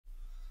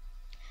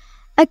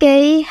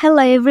Okay,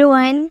 hello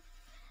everyone.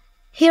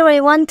 Here I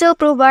want to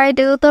provide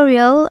a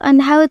tutorial on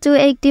how to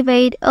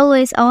activate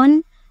Always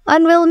On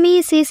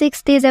Realme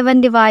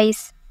C67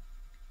 device.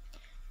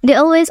 The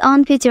Always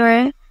On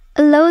feature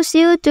allows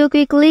you to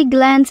quickly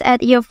glance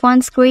at your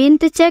phone screen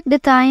to check the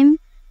time,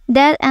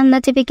 date and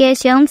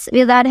notifications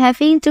without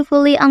having to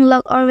fully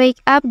unlock or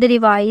wake up the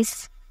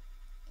device.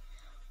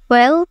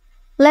 Well,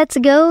 let's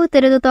go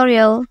to the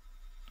tutorial.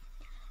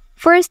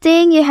 First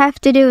thing you have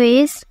to do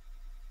is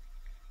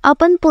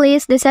open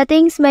please the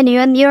settings menu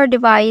on your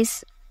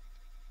device.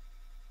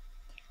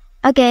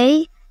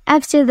 Okay,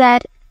 after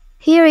that,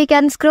 here you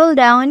can scroll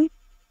down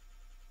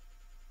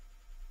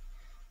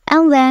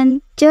and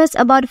then choose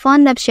about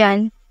phone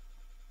option.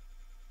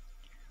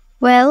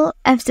 Well,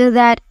 after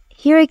that,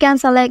 here you can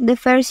select the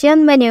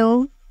version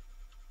menu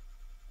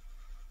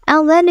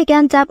and then you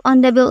can tap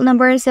on the build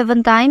number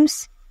 7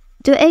 times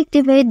to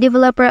activate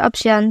developer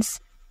options.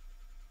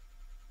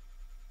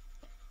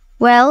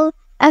 Well,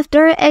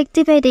 after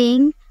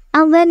activating,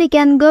 and then you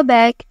can go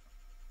back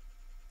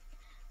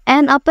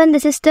and open the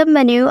system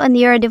menu on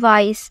your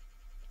device.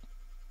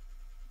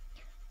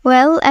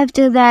 Well,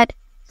 after that,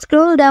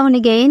 scroll down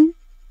again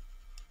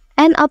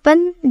and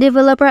open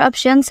developer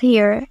options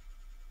here.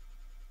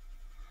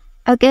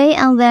 Okay,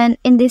 and then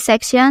in this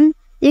section,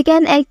 you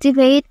can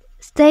activate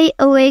stay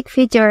awake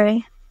feature.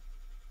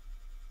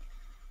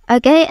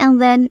 Okay, and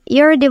then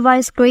your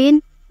device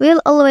screen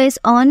will always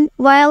on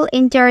while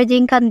in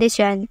charging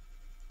condition.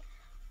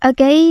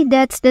 Okay,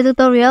 that's the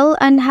tutorial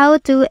on how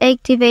to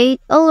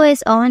activate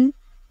Always On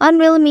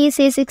Realme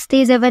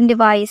C67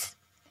 device.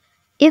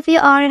 If you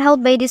are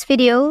helped by this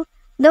video,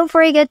 don't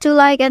forget to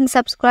like and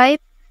subscribe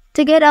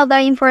to get other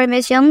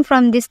information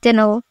from this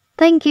channel.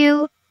 Thank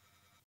you.